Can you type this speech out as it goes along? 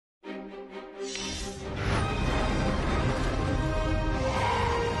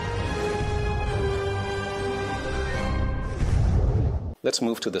Let's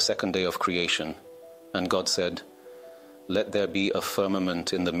move to the second day of creation. And God said, "Let there be a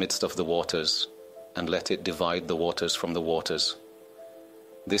firmament in the midst of the waters, and let it divide the waters from the waters."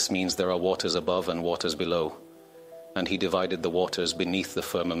 This means there are waters above and waters below. And he divided the waters beneath the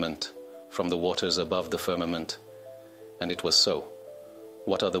firmament from the waters above the firmament. And it was so.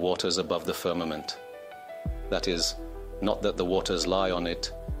 What are the waters above the firmament? That is, not that the waters lie on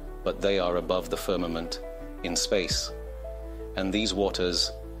it, but they are above the firmament, in space. And these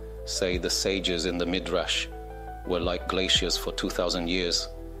waters, say the sages in the Midrash, were like glaciers for 2,000 years,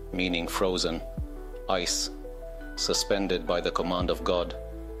 meaning frozen, ice, suspended by the command of God,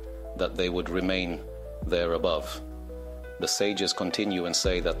 that they would remain there above. The sages continue and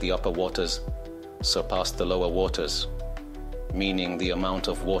say that the upper waters surpass the lower waters, meaning the amount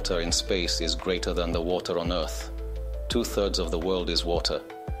of water in space is greater than the water on Earth. 2/3 of the world is water,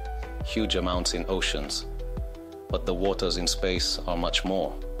 huge amounts in oceans, but the waters in space are much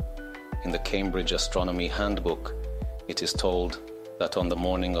more. In the Cambridge Astronomy Handbook, it is told that on the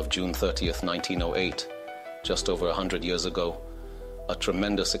morning of June 30th, 1908, just over 100 years ago, a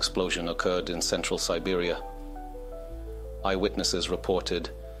tremendous explosion occurred in central Siberia. Eyewitnesses reported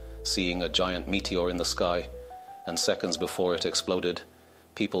seeing a giant meteor in the sky, and seconds before it exploded,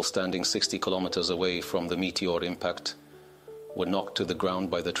 people standing 60 kilometers away from the meteor impact were knocked to the ground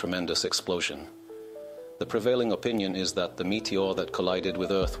by the tremendous explosion. The prevailing opinion is that the meteor that collided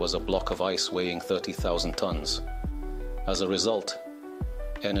with Earth was a block of ice weighing 30,000 tons. As a result,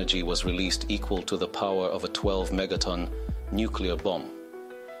 energy was released equal to the power of a 12 megaton nuclear bomb.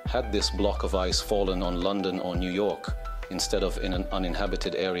 Had this block of ice fallen on London or New York, instead of in an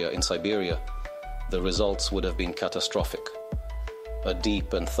uninhabited area in Siberia, the results would have been catastrophic. A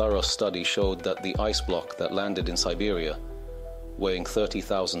deep and thorough study showed that the ice block that landed in Siberia, weighing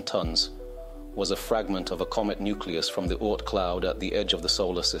 30,000 tons, was a fragment of a comet nucleus from the Oort cloud at the edge of the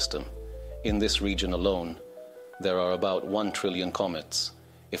solar system. In this region alone, there are about 1 trillion comets.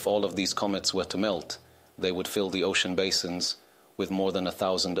 If all of these comets were to melt, they would fill the ocean basins with more than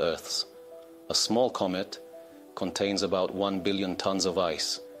 1,000 Earths. A small comet contains about 1 billion tons of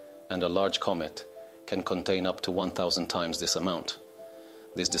ice, and a large comet can contain up to 1,000 times this amount.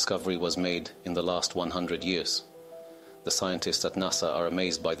 This discovery was made in the last 100 years. The scientists at NASA are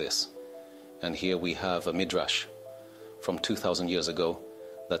amazed by this. And here we have a midrash from 2,000 years ago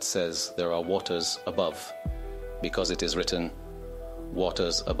that says there are waters above, because it is written,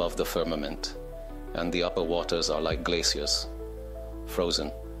 "Waters above the firmament," and the upper waters are like glaciers,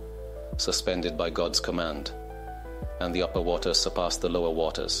 frozen, suspended by God's command, and the upper waters surpass the lower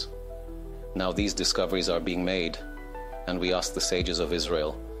waters. Now these discoveries are being made, and we ask the sages of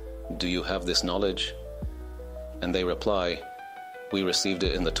Israel, "Do you have this knowledge?" And they reply, "We received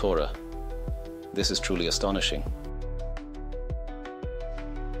it in the Torah." This is truly astonishing.